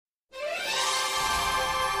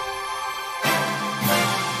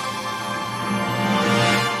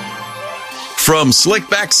From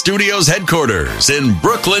Slickback Studios headquarters in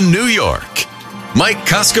Brooklyn, New York, Mike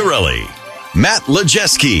Coscarelli, Matt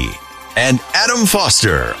Lejeski, and Adam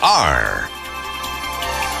Foster are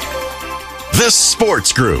the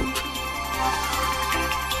Sports Group.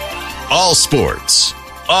 All sports,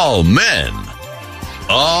 all men,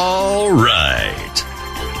 all right.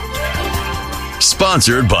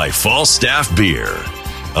 Sponsored by Falstaff Beer,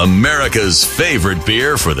 America's favorite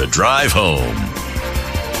beer for the drive home.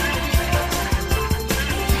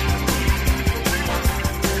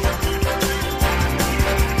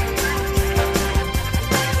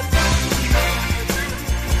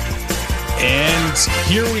 And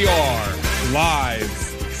here we are, live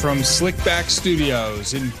from Slickback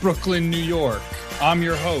Studios in Brooklyn, New York. I'm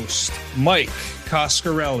your host, Mike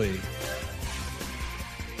Coscarelli.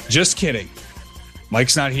 Just kidding.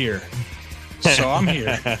 Mike's not here. So I'm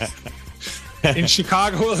here. In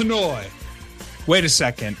Chicago, Illinois. Wait a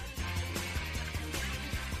second.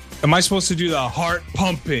 Am I supposed to do the heart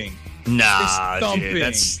pumping? Nah, dude.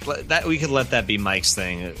 That we could let that be Mike's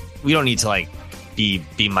thing. We don't need to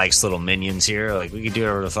be Mike's little minions here. We could do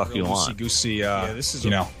whatever the fuck we want. Goosey, this is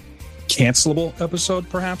cancelable episode,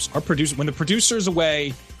 perhaps. Our producer, when the producer's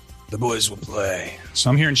away, the boys will play.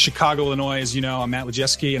 So I'm here in Chicago, Illinois. As you know, I'm Matt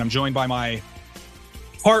Lejeski, and I'm joined by my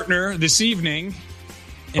partner this evening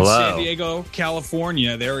in San Diego,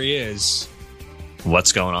 California. There he is.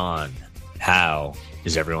 What's going on? How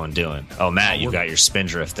is everyone doing? Oh, Matt, you got your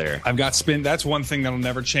Spindrift there. I've got Spin. That's one thing that'll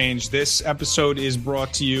never change. This episode is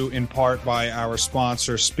brought to you in part by our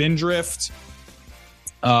sponsor, Spindrift.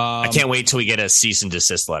 I can't wait till we get a cease and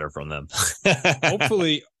desist letter from them.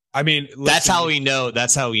 Hopefully, I mean, that's how we know.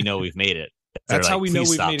 That's how we know we've made it. That's how we know we've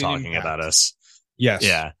stop made it. Talking about us. Yes.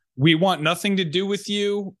 Yeah. We want nothing to do with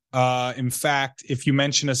you. In fact, if you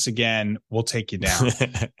mention us again, we'll take you down.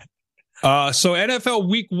 So NFL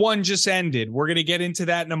Week 1 just ended. We're going to get into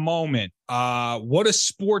that in a moment. What a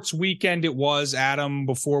sports weekend it was, Adam.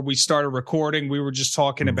 Before we started recording, we were just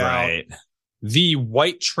talking about the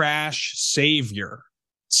white trash savior.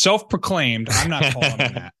 Self-proclaimed. I'm not calling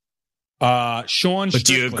him that. Sean But Strickland.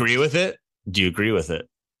 do you agree with it? Do you agree with it?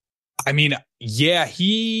 I mean, yeah,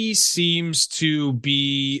 he seems to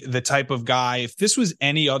be the type of guy. If this was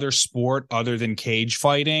any other sport other than cage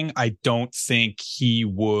fighting, I don't think he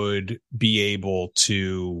would be able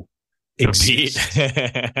to exist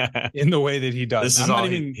in the way that he does.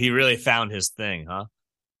 He really found his thing, huh?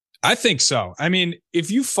 I think so. I mean, if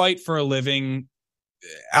you fight for a living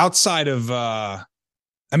outside of,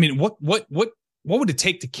 what would it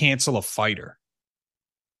take to cancel a fighter?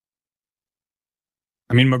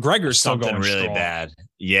 I mean, McGregor's still going really strong. Bad.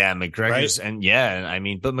 Yeah, McGregor's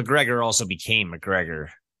right? But McGregor also became McGregor.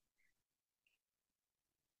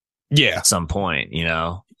 Yeah. At some point,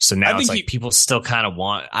 So now it's people still kind of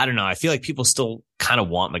want, I don't know. I feel like people still kind of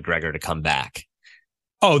want McGregor to come back.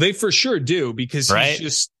 Oh, they for sure do, because he's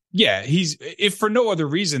just, if for no other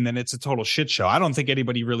reason than it's a total shit show. I don't think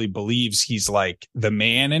anybody really believes he's like the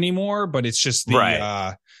man anymore, but it's just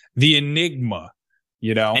the enigma.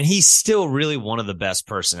 And he's still really one of the best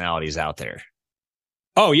personalities out there.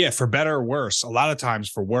 Oh yeah, for better or worse. A lot of times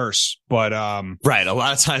for worse, but a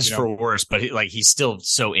lot of times for worse. But he's still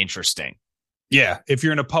so interesting. Yeah, if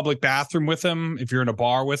you're in a public bathroom with him, if you're in a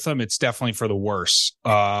bar with him, it's definitely for the worse.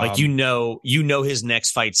 His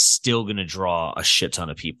next fight's still going to draw a shit ton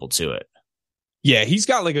of people to it. Yeah, he's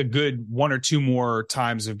got a good one or two more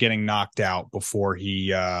times of getting knocked out before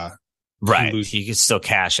he he could still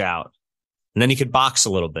cash out. And then he could box a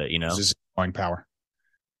little bit, This is drawing power.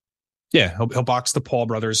 Yeah, he'll box the Paul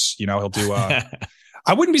brothers. He'll do. I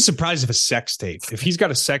wouldn't be surprised if a sex tape. If he's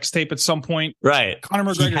got a sex tape at some point, right? Conor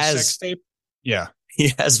McGregor's sex tape. Yeah, he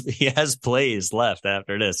has plays left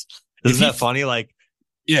after this. Isn't that funny?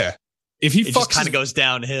 if he just kind of goes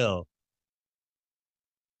downhill.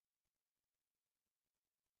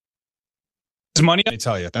 His money, I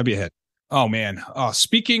tell you, that'd be a hit. Oh man!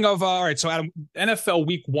 Speaking of, all right. So Adam, NFL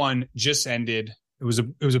Week 1 just ended. It was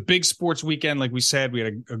a big sports weekend, like we said. We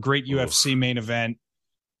had a great UFC main event,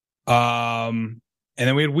 and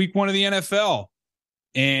then we had Week 1 of the NFL.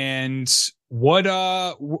 And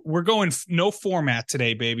we're going no format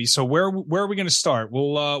today, baby. So where are we going to start?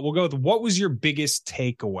 We'll go with what was your biggest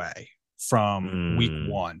takeaway from Week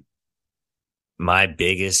 1? My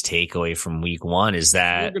biggest takeaway from Week 1 is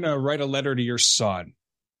that you're going to write a letter to your son.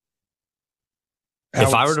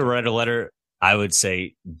 If I were to write a letter, I would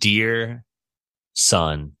say, "Dear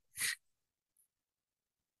son,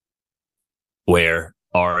 where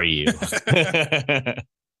are you?"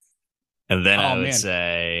 And then I would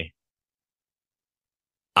say,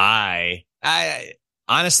 I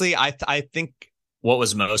honestly, I think what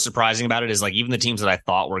was most surprising about it is like even the teams that I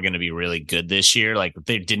thought were going to be really good this year, like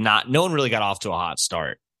they did not. No one really got off to a hot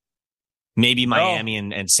start. Maybe Miami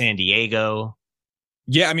and San Diego.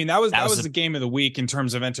 Yeah, I mean that was the game of the week in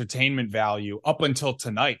terms of entertainment value up until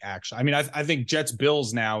tonight. Actually, I mean I think Jets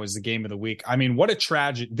Bills now is the game of the week. I mean, what a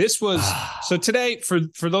tragedy this was. So today,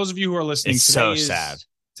 for those of you who are listening, it's so sad.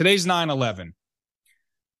 Today's 9/11.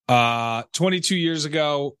 22 years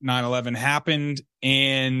ago, 9/11 happened,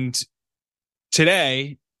 and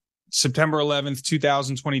today, September 11th,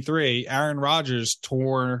 2023, Aaron Rodgers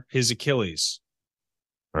tore his Achilles.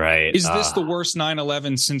 Right? Is this the worst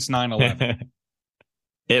 9/11 since 9/11?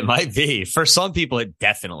 It might be. For some people, it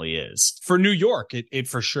definitely is. For New York, it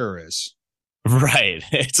for sure is. Right.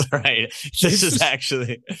 It's right. This is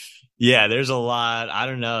actually, yeah, there's a lot. I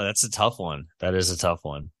don't know. That's a tough one. That is a tough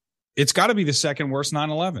one. It's got to be the second worst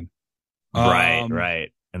 9/11.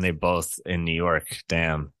 Right. And they both in New York.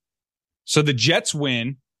 Damn. So the Jets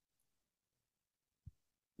win.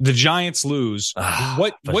 The Giants lose.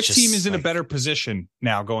 What team is in a better position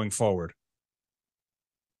now going forward?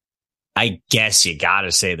 I guess you got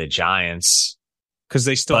to say the Giants. Because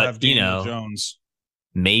they still have Daniel Jones.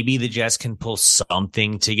 Maybe the Jets can pull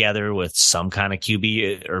something together with some kind of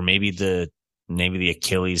QB, or maybe the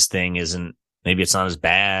Achilles thing isn't. Maybe it's not as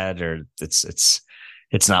bad, or it's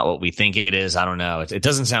not what we think it is. I don't know. It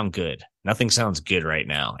doesn't sound good. Nothing sounds good right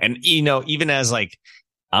now. And even as like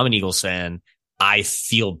I'm an Eagles fan, I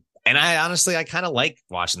feel, and I honestly kind of like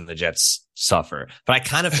watching the Jets suffer, but I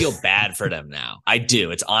kind of feel bad for them now. I do.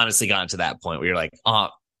 It's honestly gotten to that point where you're like, oh,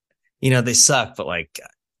 they suck, but like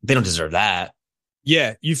they don't deserve that.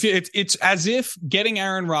 Yeah, you feel it's as if getting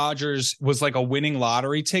Aaron Rodgers was like a winning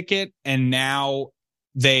lottery ticket, and now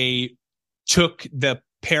they took the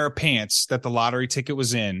pair of pants that the lottery ticket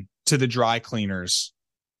was in to the dry cleaners,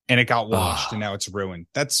 and it got washed, and now it's ruined.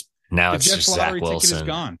 Now the it's Jets just lottery Zach ticket Wilson. is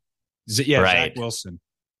gone. Yeah, right. Zach Wilson.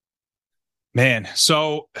 Man,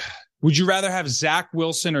 so would you rather have Zach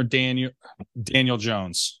Wilson or Daniel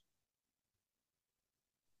Jones?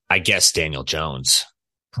 I guess Daniel Jones.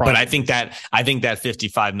 Probably. But I think that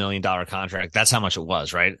 $55 million contract, that's how much it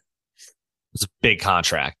was, right? It was a big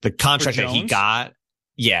contract. The contract that he got,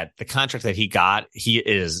 the contract that he got,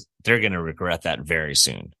 they're going to regret that very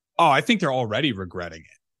soon. Oh, I think they're already regretting it.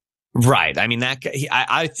 Right. I mean,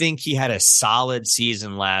 I think he had a solid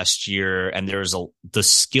season last year, and the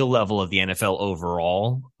skill level of the NFL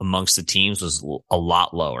overall amongst the teams was a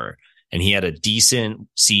lot lower. And he had a decent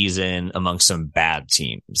season amongst some bad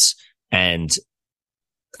teams. And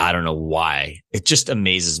I don't know why. It just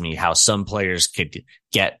amazes me how some players could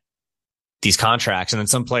get these contracts, and then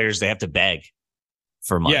some players, they have to beg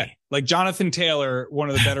for money. Yeah, like Jonathan Taylor, one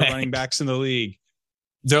of the better running backs in the league.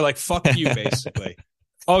 They're like, fuck you, basically.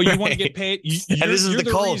 Oh, you want to get paid? And this is the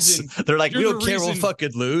Colts. They're like, we don't care. We'll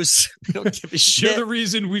fucking lose. We don't give a shit. You're the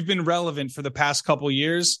reason we've been relevant for the past couple of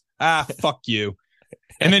years. Fuck you.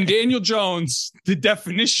 And then Daniel Jones, the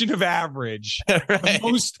definition of average. Right.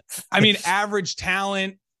 Average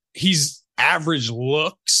talent. He's average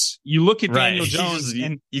looks. You look at Daniel Jones,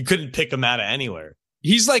 and you couldn't pick him out of anywhere.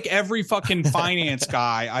 He's like every fucking finance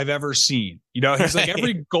guy I've ever seen. He's like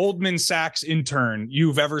every Goldman Sachs intern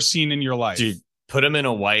you've ever seen in your life. Dude, put him in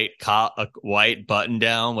a white button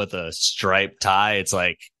down with a striped tie. It's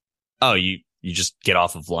like, oh, you just get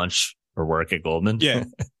off of lunch or work at Goldman. Yeah.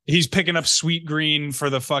 He's picking up sweet green for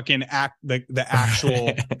the fucking the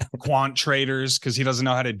actual quant traders because he doesn't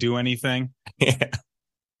know how to do anything.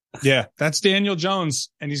 Yeah, that's Daniel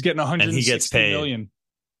Jones, and he's getting 160 and he gets paid million.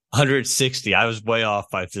 160. I was way off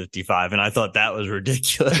by 55, and I thought that was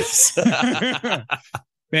ridiculous.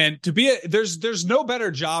 Man, there's no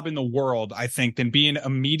better job in the world, I think, than being a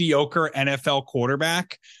mediocre NFL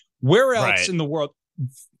quarterback. Where else in the world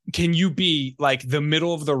can you be like the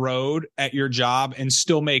middle of the road at your job and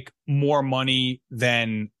still make more money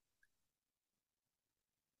than,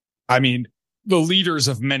 the leaders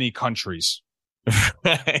of many countries?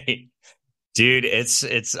 Right. Dude,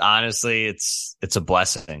 it's honestly, it's a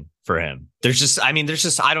blessing for him. I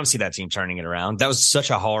don't see that team turning it around. That was such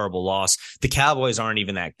a horrible loss. The Cowboys aren't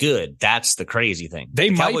even that good. That's the crazy thing. They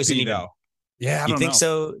the might Cowboys be, though. Yeah, I don't think know.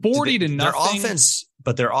 So? 40 to nothing.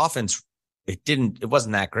 Their offense, it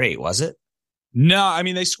wasn't that great, was it? No,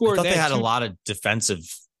 they scored. I thought they had a lot of defensive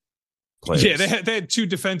players. Yeah, they had 2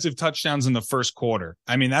 defensive touchdowns in the first quarter.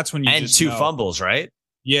 That's when you and just 2 know. fumbles, right?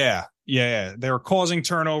 Yeah. They were causing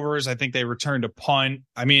turnovers. I think they returned a punt.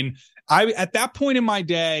 At that point in my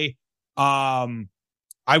day,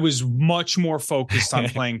 I was much more focused on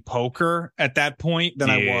playing poker at that point than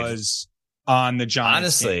I was on the Giants.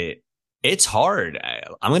 Honestly, it's hard.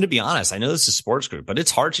 I'm going to be honest. I know this is sports group, but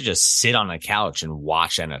it's hard to just sit on a couch and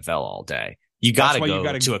watch NFL all day. You got to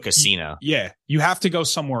go to a casino. Yeah. You have to go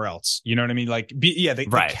somewhere else. You know what I mean? Like,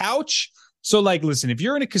 the couch. So like, listen, if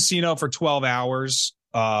you're in a casino for 12 hours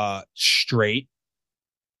straight,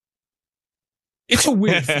 it's a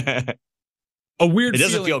weird feeling. It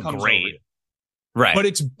doesn't feel great. Right. But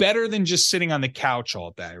it's better than just sitting on the couch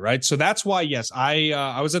all day. Right. So that's why, yes,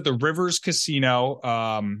 I was at the Rivers Casino.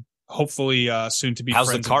 Hopefully soon to be.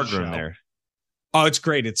 How's the card room there? Oh, it's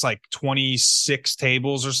great. It's like 26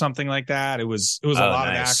 tables or something like that. It was a lot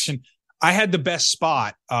of action. I had the best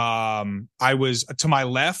spot. I was to my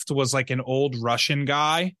left was like an old Russian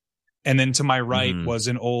guy. And then to my right was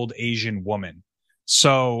an old Asian woman.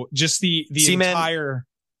 So just the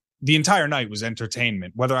entire night was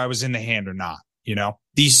entertainment, whether I was in the hand or not. You know,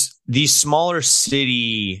 these smaller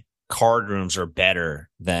city card rooms are better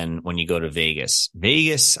than when you go to Vegas.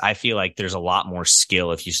 Vegas, I feel like there's a lot more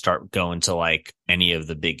skill if you start going to like any of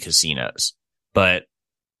the big casinos. But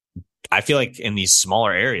I feel like in these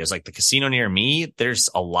smaller areas, like the casino near me, there's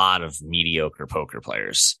a lot of mediocre poker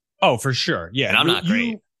players. Oh, for sure. Yeah. And I'm not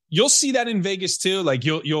great. You'll see that in Vegas too. Like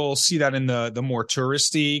you'll see that in the more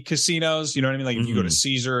touristy casinos. You know what I mean? Like if you go to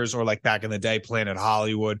Caesars or like back in the day, Planet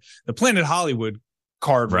Hollywood, the Planet Hollywood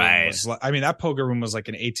card room was like, I mean, that poker room was like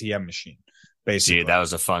an ATM machine, basically. Dude, that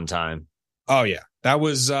was a fun time. Oh yeah. That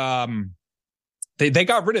was, they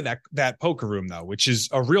got rid of that poker room though, which is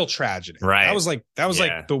a real tragedy. Right. That was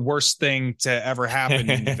like the worst thing to ever happen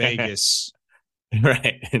in Vegas.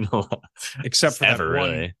 Right. Except for that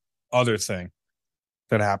one other thing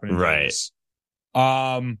that happened in Vegas.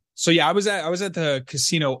 So yeah, I was at the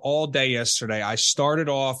casino all day yesterday. I started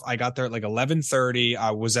off, I got there at like 11:30.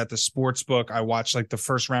 I was at the sports book. I watched like the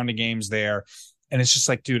first round of games there. And it's just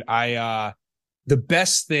like, dude, the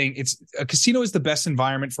best thing, a casino is the best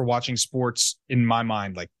environment for watching sports in my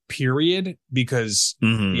mind, like period, because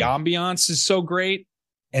the ambiance is so great.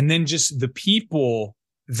 And then just the people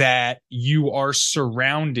that you are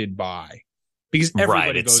surrounded by, because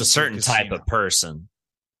everybody goes it's a certain type of person.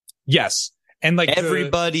 Yes. And like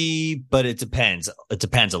everybody, but it depends. It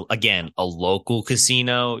depends. Again, a local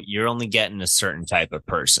casino, you're only getting a certain type of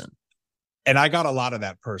person. And I got a lot of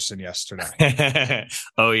that person yesterday.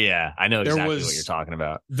 Oh yeah. I know exactly what you're talking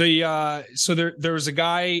about. So there was a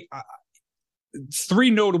guy,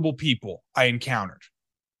 3 notable people I encountered.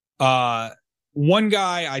 One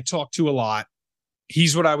guy I talked to a lot.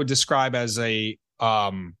 He's what I would describe as a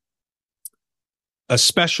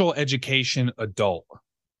special education adult.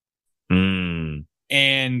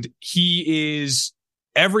 And he is,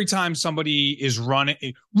 every time somebody is running,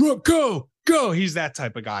 go, he's that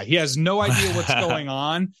type of guy. He has no idea what's going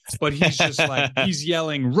on, but he's just like, he's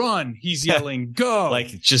yelling, run. He's yelling, go. Like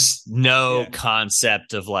just no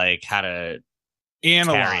concept of like how to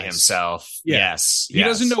analyze carry himself. Yeah. Yes. He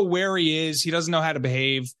doesn't know where he is. He doesn't know how to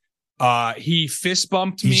behave. He fist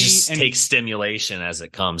bumped me. He just takes stimulation as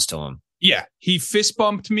it comes to him. Yeah, he fist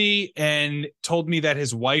bumped me and told me that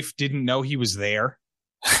his wife didn't know he was there.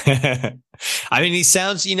 I mean, he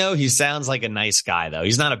sounds like a nice guy, though.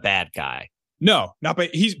 He's not a bad guy. No, not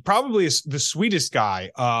but he's probably the sweetest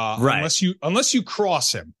guy. Right. Unless you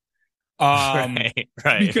cross him. Right.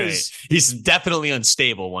 Because he's definitely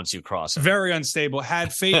unstable once you cross him. Very unstable.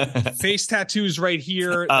 Had face tattoos right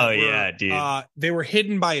here. Yeah, dude. They were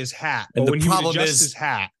hidden by his hat. And but when he would adjust his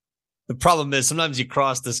hat. The problem is sometimes you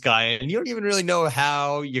cross this guy and you don't even really know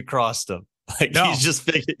how you crossed him. Like no.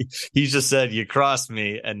 He's just said you crossed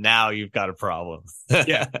me and now you've got a problem.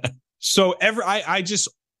 Yeah. So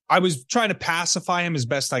I was trying to pacify him as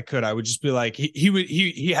best I could. I would just be like,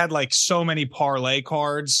 he had like so many parlay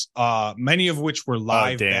cards, many of which were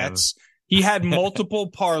live bets. He had multiple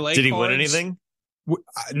parlay. Did he cards. win anything?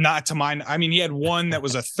 Not to mine. I mean, he had one that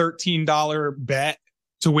was a $13 bet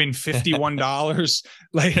to win $51.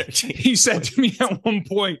 Like he said to me at one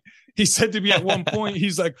point,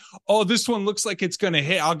 he's like, oh, this one looks like it's going to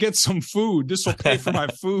hit. I'll get some food. This will pay for my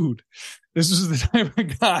food. This is the type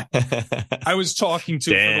of guy I was talking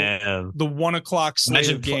to for the 1 o'clock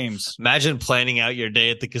slate of games. Imagine planning out your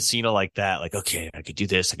day at the casino like that. Like, okay, I could do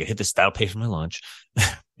this. I could hit this. That'll pay for my lunch.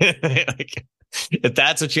 Like, if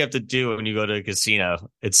that's what you have to do when you go to a casino,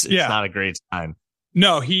 it's not a great time.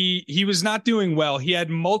 No, he was not doing well. He had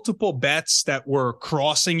multiple bets that were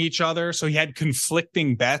crossing each other. So he had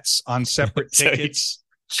conflicting bets on separate tickets.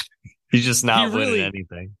 He's just not winning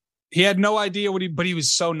anything. He had no idea but he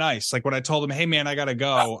was so nice. Like when I told him, hey man, I got to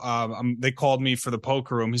go. They called me for the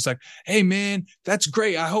poker room. He's like, hey man, that's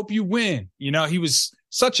great. I hope you win. You know, he was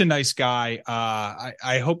such a nice guy.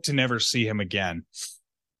 I hope to never see him again.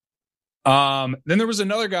 Then there was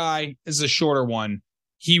another guy. This is a shorter one.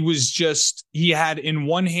 he had in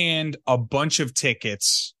one hand a bunch of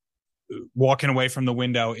tickets walking away from the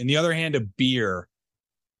window, in the other hand a beer.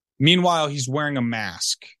 Meanwhile, he's wearing a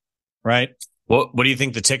mask, right? What do you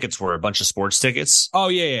think the tickets were? A bunch of sports tickets? Oh,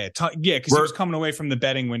 yeah. Because he was coming away from the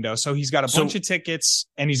betting window. So he's got a bunch of tickets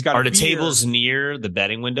and he's got Are the tables near the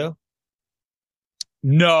betting window?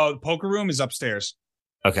 No, the poker room is upstairs.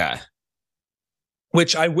 Okay.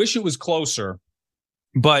 Which I wish it was closer,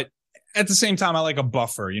 but at the same time, I like a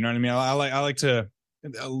buffer. You know what I mean? I like to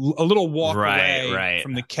a little walk away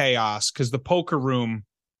from the chaos, because the poker room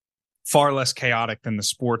far less chaotic than the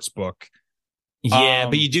sports book. Yeah,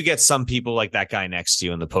 but you do get some people like that guy next to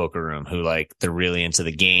you in the poker room who like they're really into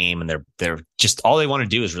the game and they're just all they want to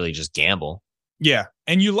do is really just gamble. Yeah,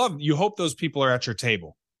 and you hope those people are at your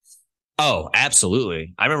table. Oh,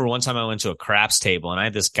 absolutely. I remember one time I went to a craps table and I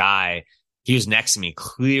had this guy. He was next to me,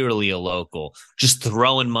 clearly a local, just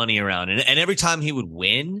throwing money around. And every time he would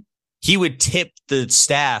win, he would tip the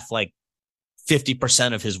staff like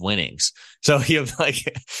 50% of his winnings. So he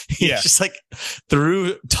just like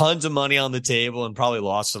threw tons of money on the table and probably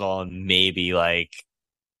lost it all in maybe like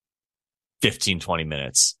 15, 20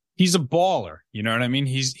 minutes. He's a baller. You know what I mean?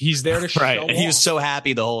 He's there to show right. And off. He was so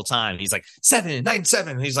happy the whole time. He's like 7, 9,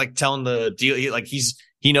 7. He's like telling the deal.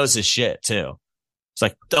 He knows his shit too. It's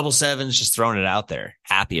like double sevens, just throwing it out there,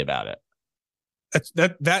 happy about it.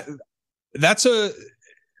 That's a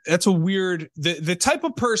weird, the type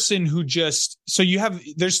of person who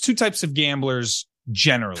there's two types of gamblers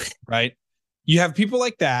generally, right? You have people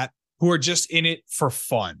like that who are just in it for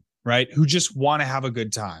fun, right? Who just want to have a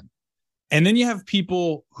good time. And then you have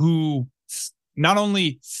people who not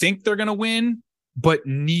only think they're going to win, but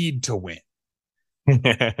need to win.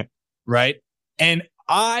 Right. And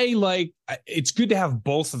it's good to have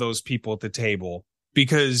both of those people at the table,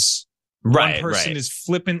 because one person is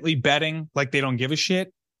flippantly betting like they don't give a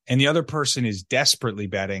shit, and the other person is desperately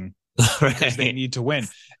betting because they need to win.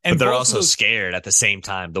 And but they're also scared at the same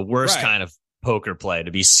time. The worst kind of poker play,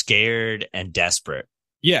 to be scared and desperate.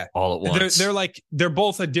 Yeah. All at once. They're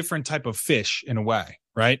both a different type of fish in a way,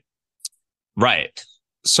 right? Right.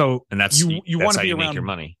 So and that's you want to be around make your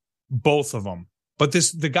money. Both of them. But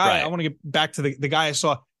the guy, I want to get back to the guy I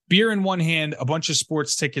saw, beer in one hand, a bunch of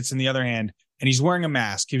sports tickets in the other hand, and he's wearing a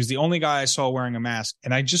mask. He was the only guy I saw wearing a mask.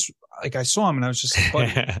 And I saw him and I was just like,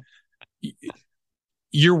 buddy,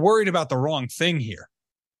 you're worried about the wrong thing here.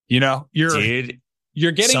 You know, you're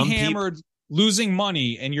getting hammered, losing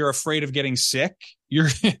money, and you're afraid of getting sick.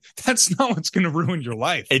 That's not what's going to ruin your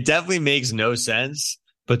life. It definitely makes no sense.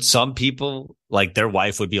 But some people, like their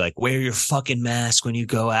wife would be like, wear your fucking mask when you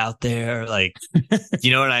go out there. Like,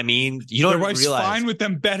 you know what I mean? You don't realize. Their wife's fine with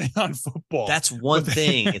them betting on football. That's one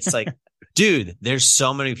thing. It's like, dude, there's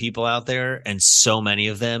so many people out there and so many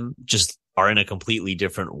of them just are in a completely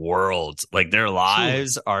different world. Like their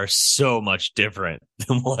lives are so much different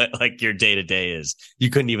than what like your day to day is. You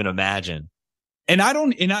couldn't even imagine. And I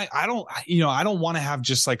don't want to have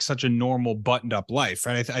just like such a normal buttoned up life.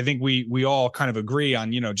 Right. I think we all kind of agree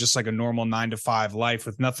on, just like a normal 9-to-5 life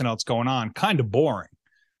with nothing else going on, kind of boring.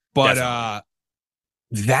 But,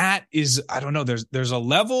 that is, I don't know. There's a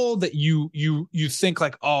level that you think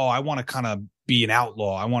like, oh, I want to kind of be an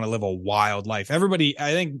outlaw. I want to live a wild life. Everybody,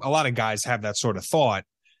 I think a lot of guys have that sort of thought.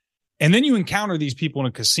 And then you encounter these people in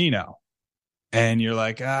a casino. And you're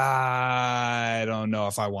like, I don't know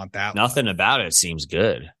if I want that. Nothing about it seems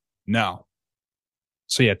good. No.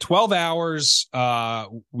 So yeah, 12 hours,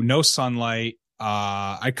 no sunlight.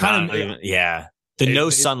 I kind of, no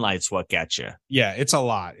sunlight's what gets you. Yeah, it's a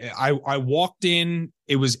lot. I walked in,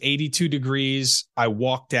 it was 82 degrees. I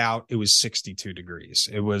walked out, it was 62 degrees.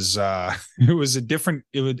 It was a different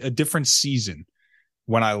season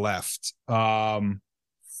when I left.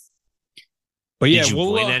 But yeah, did you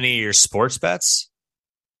win any of your sports bets?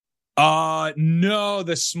 No,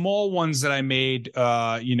 the small ones that I made,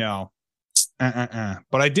 but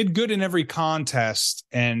I did good in every contest,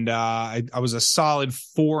 and I was a solid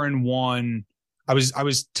 4-1. I was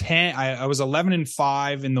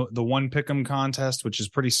 11-5 in the one pick'em contest, which is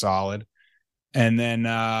pretty solid. And then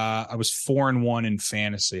I was 4-1 in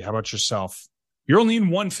fantasy. How about yourself? You're only in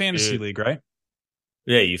one fantasy league, right?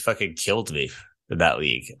 Yeah, you fucking killed me. That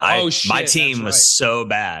league. My team was so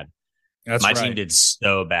bad. My team did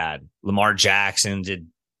so bad. Lamar Jackson did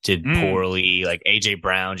poorly. Like AJ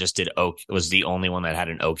Brown just was the only one that had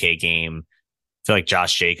an okay game. I feel like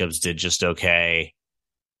Josh Jacobs did just okay.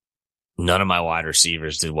 None of my wide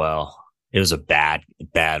receivers did well. It was a bad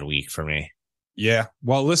week for me. Yeah.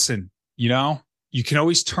 Well, listen, you can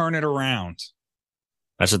always turn it around.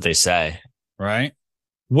 That's what they say. Right?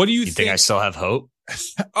 What do you think I still have hope?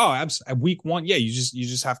 Week one. Yeah, you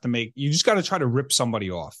just have to you just got to try to rip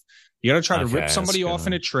somebody off. You got to try to rip somebody off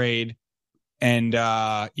in a trade, and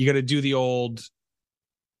you got to do the old.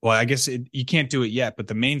 Well, I guess you can't do it yet, but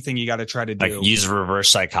the main thing you got to try to do, like, use reverse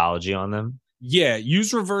psychology on them. Yeah,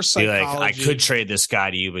 use reverse psychology. Be like, I could trade this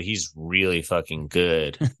guy to you, but he's really fucking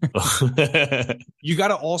good. You got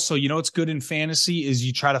to also, what's good in fantasy is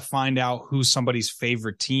you try to find out who somebody's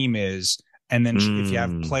favorite team is, and then if you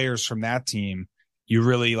have players from that team, you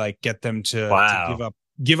really like get them to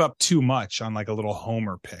give up too much on like a little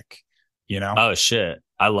homer pick. Oh shit,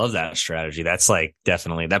 I love that strategy. That's like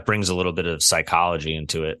definitely that brings a little bit of psychology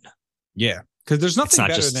into it. Yeah, because there's nothing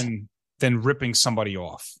better than ripping somebody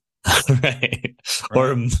off. Right.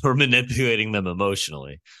 Or manipulating them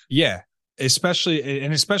emotionally. Yeah. Especially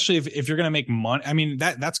if you're going to make money. I mean,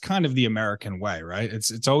 that's kind of the American way, right?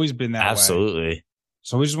 It's always been that way. Absolutely.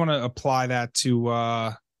 So we just want to apply that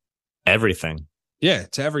to everything. Yeah,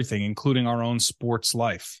 to everything, including our own sports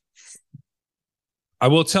life. I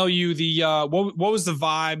will tell you what was the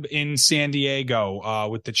vibe in San Diego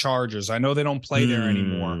with the Chargers? I know they don't play there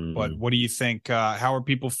anymore, but what do you think? How are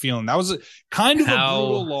people feeling? That was a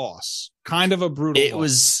brutal loss.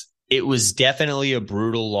 It was definitely a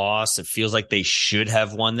brutal loss. It feels like they should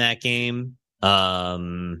have won that game.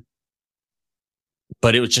 But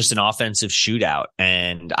it was just an offensive shootout.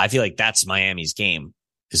 And I feel like that's Miami's game,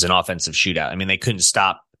 is an offensive shootout. I mean, they couldn't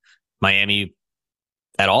stop Miami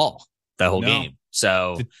at all that whole game.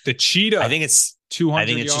 So the cheetah, I think it's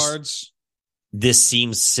 200 yards. This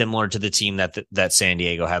seems similar to the team that San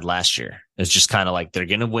Diego had last year. It's just kind of like they're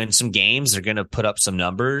going to win some games. They're going to put up some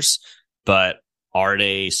numbers, but are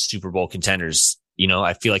they Super Bowl contenders?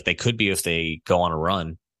 I feel like they could be if they go on a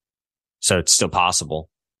run. So it's still possible.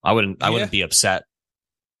 I wouldn't be upset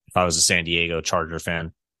if I was a San Diego Charger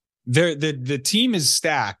fan. The team is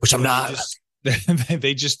stacked, which I'm not.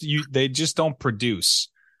 They just don't produce.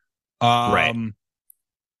 Right.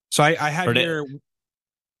 So I had here.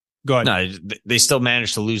 Go ahead. No, they still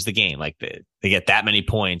managed to lose the game. Like they get that many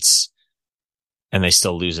points, and they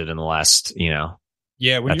still lose it in the last.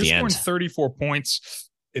 Yeah, when you're scoring 34 points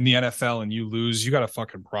in the NFL and you lose, you got a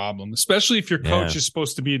fucking problem. Especially if your coach is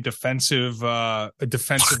supposed to be a defensive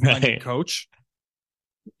minded coach.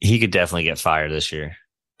 He could definitely get fired this year.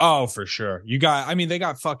 Oh, for sure. They got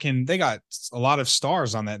a lot of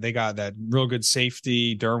stars on that. They got that real good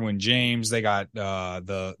safety, Derwin James. They got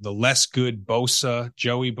the less good Bosa,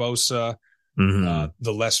 Joey Bosa, the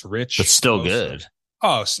less rich, but still Bosa. Good.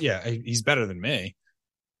 Oh, yeah. He's better than me.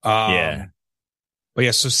 But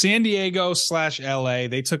yeah, so San Diego / LA,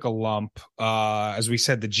 they took a lump. As we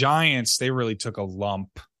said, the Giants, they really took a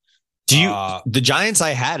lump. The Giants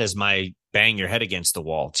I had as my bang your head against the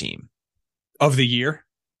wall team of the year?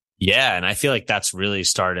 Yeah, and I feel like that's really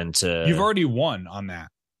starting to. You've already won on that.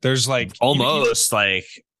 There's like almost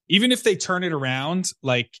even if they turn it around,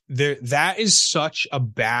 like that is such a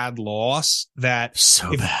bad loss that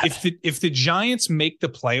if the Giants make the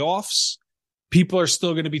playoffs, people are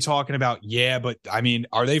still going to be talking about but I mean,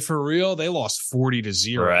 are they for real? They lost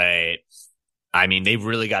 40-0. Right. I mean, they've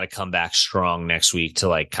really got to come back strong next week to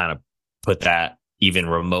like kind of put that even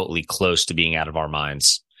remotely close to being out of our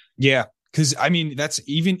minds. Yeah. Because I mean, that's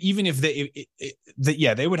even if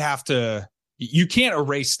they would have to. You can't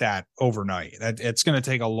erase that overnight. It's going to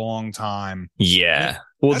take a long time. Yeah,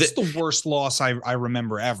 that's the worst loss I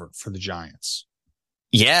remember ever for the Giants.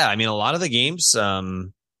 Yeah, I mean, a lot of the games,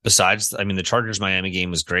 besides, I mean, the Chargers Miami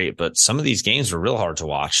game was great, but some of these games were real hard to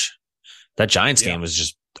watch. That Giants game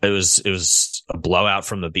was it was a blowout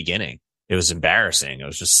from the beginning. It was embarrassing. It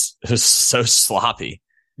was so sloppy.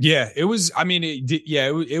 Yeah, it was. I mean,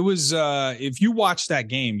 it was. If you watched that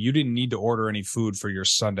game, you didn't need to order any food for your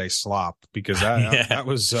Sunday slop because that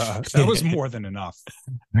was more than enough.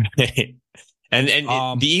 And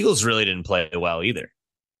the Eagles really didn't play well either.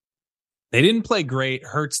 They didn't play great.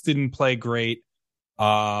 Hurts didn't play great.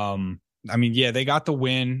 I mean, they got the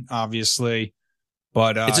win, obviously,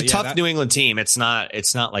 but it's a tough New England team. It's not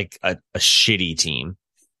like a shitty team.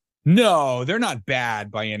 No, they're not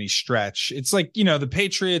bad by any stretch. It's like, the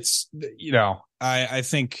Patriots, I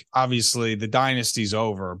think obviously the dynasty's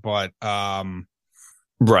over, but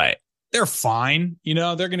right. They're fine.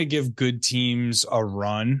 They're going to give good teams a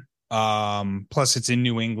run. Plus it's in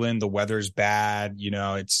New England. The weather's bad.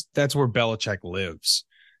 That's where Belichick lives.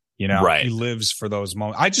 Right. He lives for those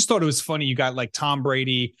moments. I just thought it was funny. You got like Tom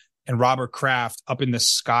Brady and Robert Kraft up in the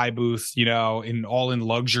sky booth, in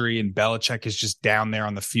luxury, and Belichick is just down there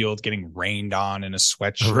on the field getting rained on in a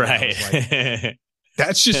sweatshirt. Right. Like,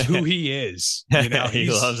 that's just who he is.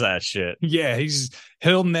 He loves that shit. Yeah,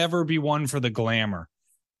 he'll never be one for the glamour.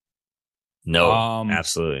 No,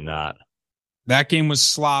 absolutely not. That game was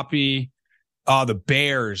sloppy. The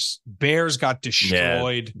Bears got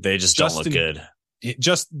destroyed. Yeah, they just don't look good.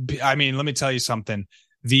 I mean, let me tell you something.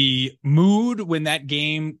 The mood when that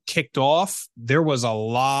game kicked off, there was a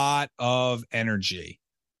lot of energy.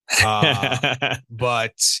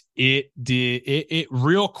 But it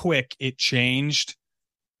real quick, it changed.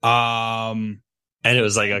 And it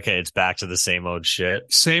was like, okay, it's back to the same old shit.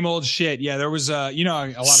 Same old shit. Yeah, there was a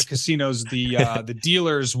lot of casinos. The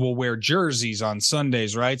dealers will wear jerseys on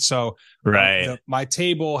Sundays, right? So, right. My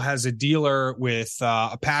table has a dealer with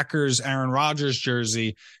a Packers Aaron Rodgers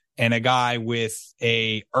jersey, and a guy with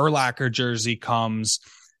a Urlacher jersey comes,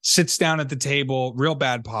 sits down at the table, real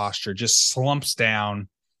bad posture, just slumps down.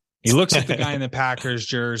 He looks at the guy in the Packers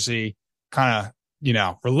jersey, kind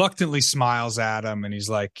of, reluctantly smiles at him, and he's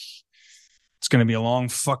like, it's going to be a long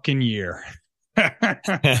fucking year.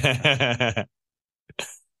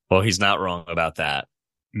 Well, he's not wrong about that.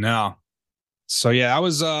 No. So yeah, that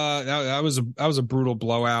was a brutal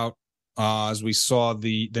blowout. As we saw,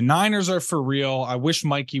 the Niners are for real. I wish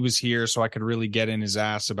Mikey was here so I could really get in his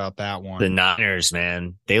ass about that one. The Niners,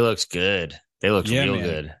 man, they looked good. They looked real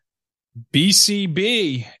good.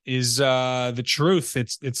 BCB is the truth.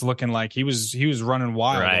 It's looking like he was running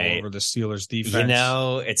wild all over the Steelers defense.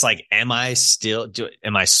 It's like, am I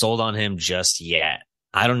sold on him just yet?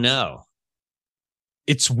 I don't know.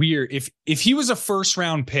 It's weird. If he was a first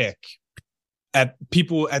round pick, at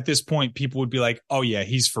this point, people would be like, oh yeah,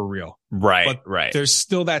 he's for real. Right. But right. There's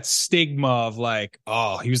still that stigma of like,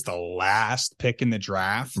 oh, he was the last pick in the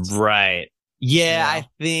draft. Right. Yeah, I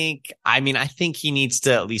think he needs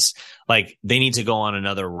to at least, like, they need to go on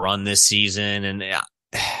another run this season. And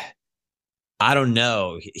I don't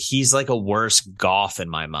know. He's like a worse Goff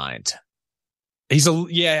in my mind. I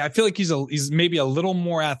feel like he's maybe a little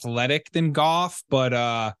more athletic than Goff, but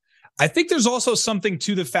I think there's also something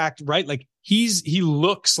to the fact, right? Like he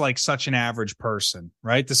looks like such an average person,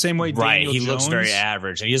 right? The same way Daniel Jones looks very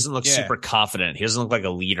average, and he doesn't look super confident. He doesn't look like a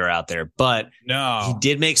leader out there, but no, he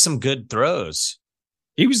did make some good throws.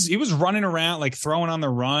 He was running around, like throwing on the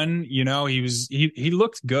run. He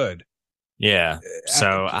looked good. Yeah.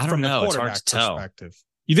 So I don't know. It's hard to tell.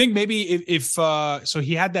 You think maybe if so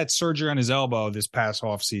he had that surgery on his elbow this past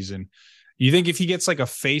offseason. You think if he gets like a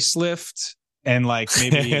facelift and like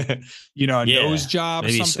maybe a nose job or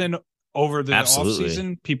something over the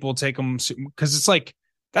offseason, people take him, because it's like,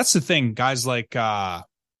 that's the thing, guys like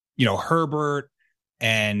Herbert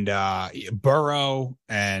and Burrow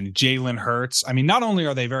and Jalen Hurts. I mean, not only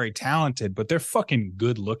are they very talented, but they're fucking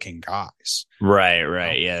good looking guys.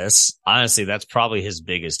 Right. Yeah, that's probably his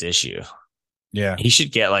biggest issue. Yeah, he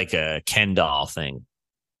should get like a Ken doll thing.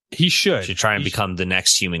 He should try and become the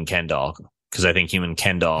next human Ken doll, because I think human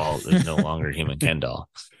Ken doll is no longer human Ken doll.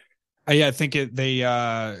 Yeah, I think I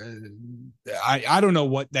don't know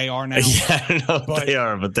what they are now. Yeah, I don't know what they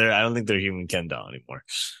are, but I don't think they're human Ken doll anymore.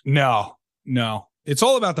 No. It's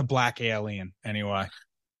all about the black alien anyway.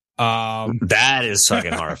 That is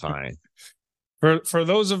fucking horrifying. For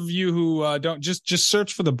those of you who don't, just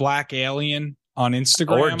search for the black alien on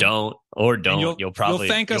Instagram. Or don't. You'll probably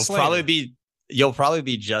thank us later. You'll probably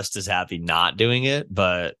be just as happy not doing it,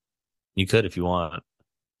 but you could if you want.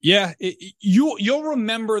 Yeah, you'll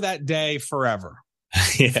remember that day forever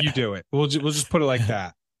if you do it. We'll just put it like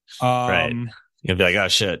that. Right. You'll be like, oh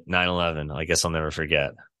shit, 9/11. I guess I'll never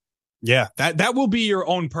forget. Yeah, that will be your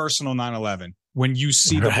own personal 9/11 when you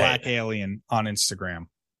see the black alien on Instagram.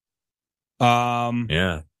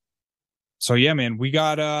 Yeah. So yeah, man, we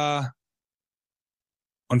got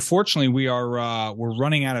unfortunately we're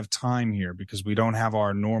running out of time here because we don't have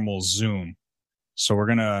our normal Zoom. So we're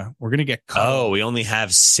gonna get cut. Oh, we only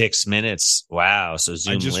have 6 minutes. Wow. So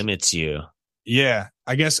Zoom limits you. Yeah,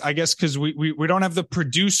 I guess because we don't have the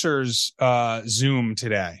producers Zoom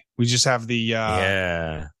today. We just have the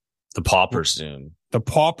paupers Zoom. The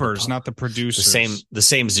paupers, not the producers. The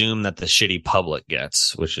same Zoom that the shitty public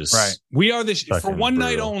gets, which is right. We are for one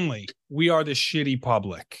night only. We are the shitty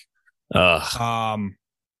public.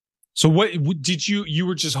 So what did you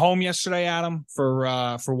were just home yesterday, Adam,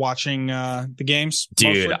 for watching the games?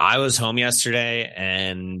 Dude, mostly? I was home yesterday,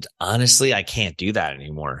 and honestly, I can't do that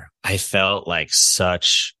anymore. I felt like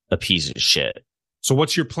such a piece of shit. So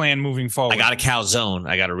what's your plan moving forward? I got a calzone.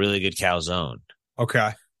 I got a really good calzone.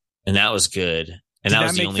 Okay. And that was good. And that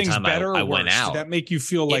was the only time I went out. Did that make you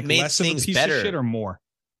feel like less of a piece of shit or more?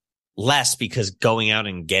 Less, because going out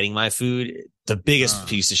and getting my food, the biggest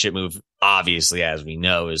piece of shit move, obviously, as we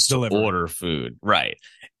know, is to order food. Right.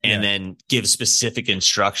 and then give specific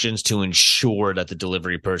instructions to ensure that the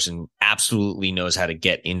delivery person absolutely knows how to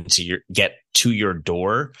get to your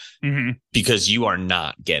door, because you are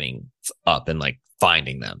not getting up and like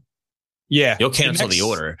finding them. Yeah. You'll cancel the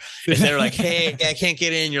order. If they're like, hey, I can't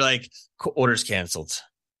get in, you're like, order's canceled.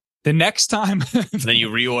 The next time. Then you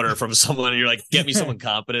reorder from someone and you're like, get me someone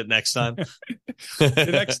competent next time. The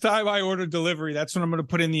next time I order delivery, that's when I'm going to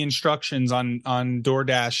put in the instructions on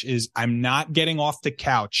DoorDash is I'm not getting off the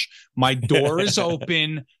couch. My door is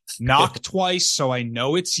open. Knock twice so I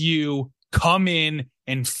know it's you. Come in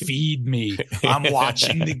and feed me. I'm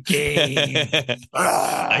watching the game.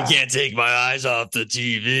 I can't take my eyes off the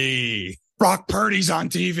TV. Brock Purdy's on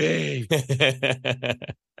TV.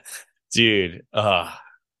 Dude,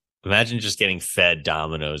 imagine just getting fed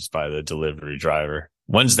Domino's by the delivery driver.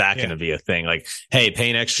 When's that going to be a thing? Like, hey, pay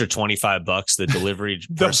an extra $25. The delivery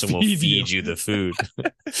person will feed you the food.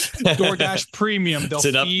 DoorDash Premium. They'll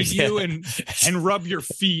feed you and rub your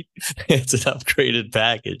feet. It's an upgraded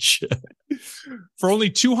package. For only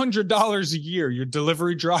 $200 a year, your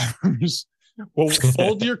delivery drivers will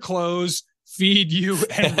fold your clothes, feed you,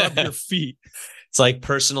 and rub your feet. It's like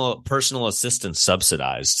personal assistant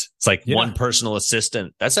subsidized. It's like one personal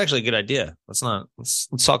assistant. That's actually a good idea. Let's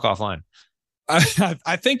talk offline.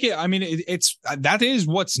 I think that is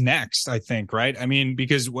what's next, I think, right? I mean,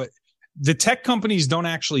 because what the tech companies don't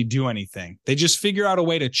actually do anything. They just figure out a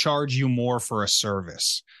way to charge you more for a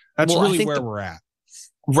service. That's really where we're at.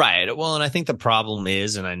 Right. Well, and I think the problem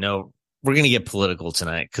is, and I know we're going to get political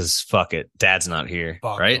tonight because fuck it. Dad's not here.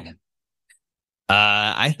 Right.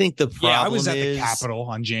 I think the problem I was at the Capitol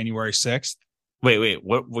on January 6th. Wait,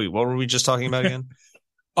 what were we just talking about again?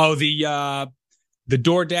 Oh, the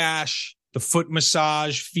DoorDash, the foot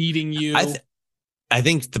massage, feeding you. I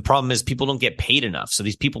think the problem is people don't get paid enough. So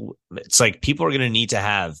these people, it's like people are going to need to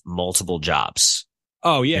have multiple jobs.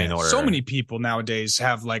 Oh, yeah. So many people nowadays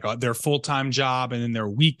have like their full-time job and then their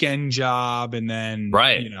weekend job. And then,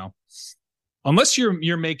 unless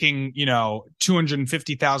you're making,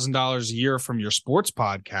 $250,000 a year from your sports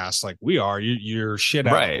podcast, like we are, you're shit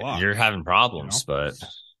out of luck. You're having problems, but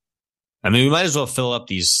I mean, we might as well fill up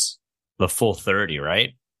the full 30,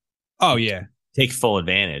 right? Oh yeah. Take full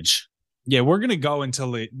advantage. Yeah. We're going to go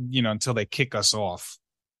until they kick us off.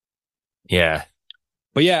 Yeah.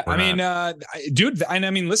 But yeah, dude, and I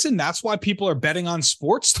mean, listen, that's why people are betting on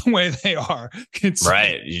sports the way they are. It's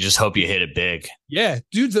right. You just hope you hit it big. Yeah,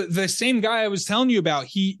 dude, the same guy I was telling you about,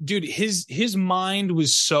 his mind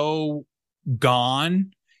was so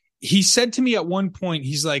gone. He said to me at one point,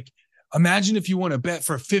 he's like, imagine if you want to bet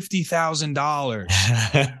for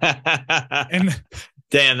 $50,000. And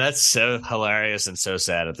damn, that's so hilarious and so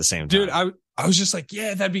sad at the same time. Dude, I was just like,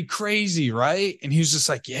 yeah, that'd be crazy, right? And he was just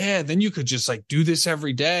like, yeah, then you could just like do this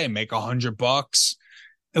every day and make $100.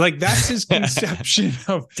 Like that's his conception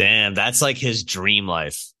of. Damn, that's like his dream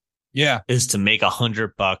life. Yeah, is to make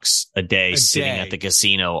 $100 a day sitting at the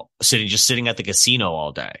casino, sitting at the casino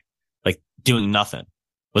all day, like doing nothing.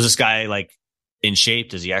 Was this guy like in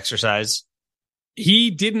shape? Does he exercise?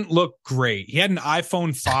 He didn't look great. He had an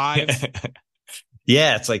iPhone 5.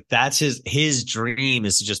 Yeah, it's like that's his dream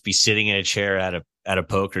is to just be sitting in a chair at a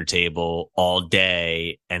poker table all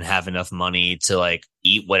day and have enough money to like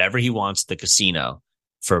eat whatever he wants at the casino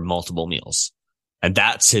for multiple meals. And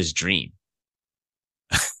that's his dream.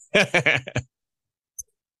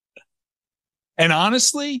 And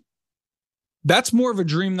honestly, that's more of a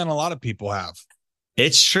dream than a lot of people have.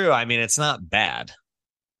 It's true. I mean, it's not bad.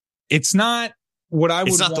 It's not what I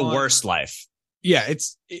would want. It's not the worst life. Yeah,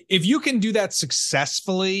 it's if you can do that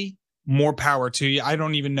successfully, more power to you. I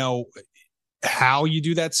don't even know how you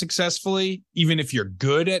do that successfully, even if you're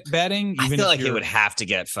good at betting. I feel like it would have to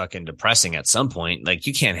get fucking depressing at some point. Like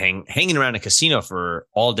you can't hanging around a casino for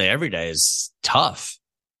all day, every day is tough.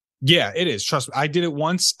 Yeah, it is. Trust me. I did it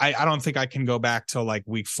once. I don't think I can go back till like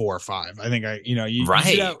week 4 or 5. I think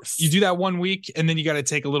you do that 1 week and then you got to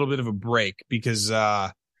take a little bit of a break because,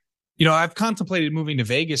 I've contemplated moving to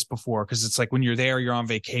Vegas before because it's like when you're there, you're on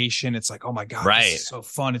vacation. It's like, oh my God, this is so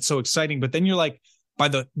fun. It's so exciting. But then you're like, by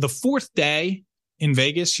the 4th day in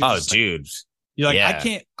Vegas, you're dude. You're like, I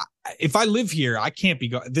can't, if I live here, I can't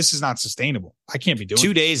be, this is not sustainable. I can't be doing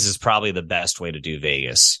 2 days is probably the best way to do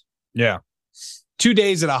Vegas. Yeah. 2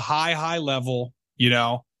 days at a high level,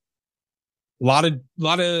 a lot of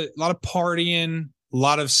partying, a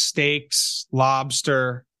lot of steaks,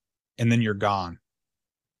 lobster, and then you're gone.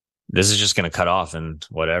 This is just going to cut off and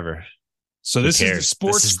whatever. So this is the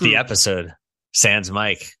sports. This is the episode. Sans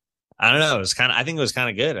Mike. I don't know. I think it was kind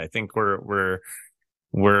of good. I think we're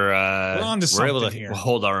on to something able to here.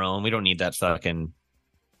 hold our own. We don't need that fucking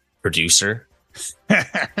producer.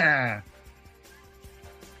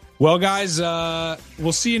 Well, guys,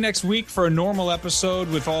 we'll see you next week for a normal episode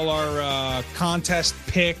with all our contest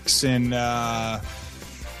picks and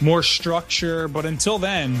more structure. But until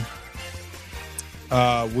then,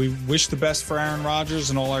 we wish the best for Aaron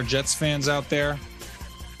Rodgers and all our Jets fans out there.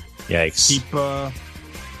 Yikes.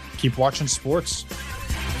 Keep watching sports.